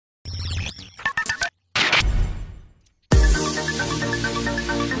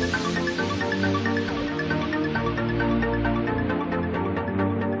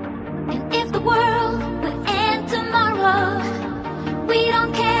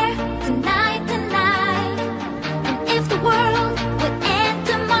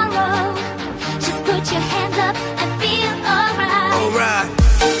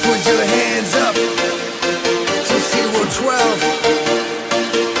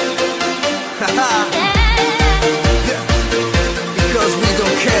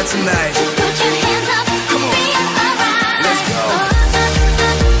tonight. Just put your hands up. Come on. Let's go.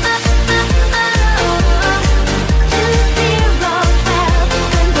 2012,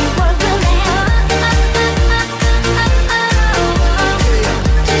 when the world will end.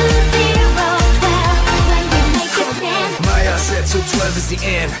 2012, when we make a stand. Maya said 212 is the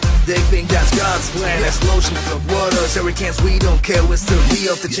end. They think that's God's plan. Explosion of waters, hurricanes, we don't care. We're still be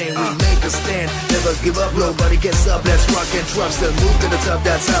off the chain, we make a stand. Never give up, nobody gets up. Let's rock and drop, still move to the top,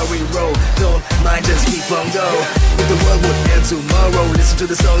 that's how we roll. Don't mind, just keep on go. If the world would end tomorrow, listen to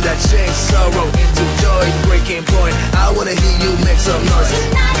the song that changed sorrow into joy. Breaking point, I wanna hear you make some noise.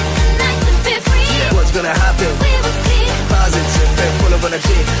 Tonight is the night to feel free. What's gonna happen? We will see. Positive and full of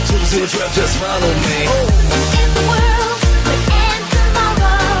energy. 2012, just follow me. If the world would end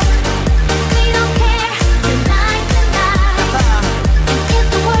tomorrow, we don't care. Tonight. If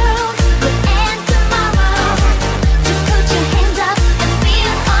the world would end tomorrow, just put your hands up and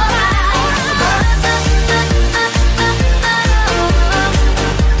feel alright.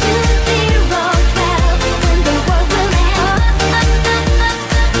 2012, when the world will end.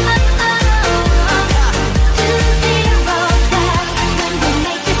 2012, when we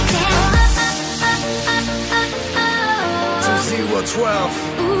make a stand. 2012.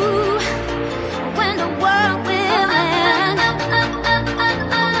 Ooh, when the world will end.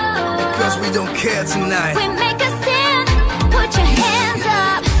 Because we don't care tonight. We make a stand. Put your hands up.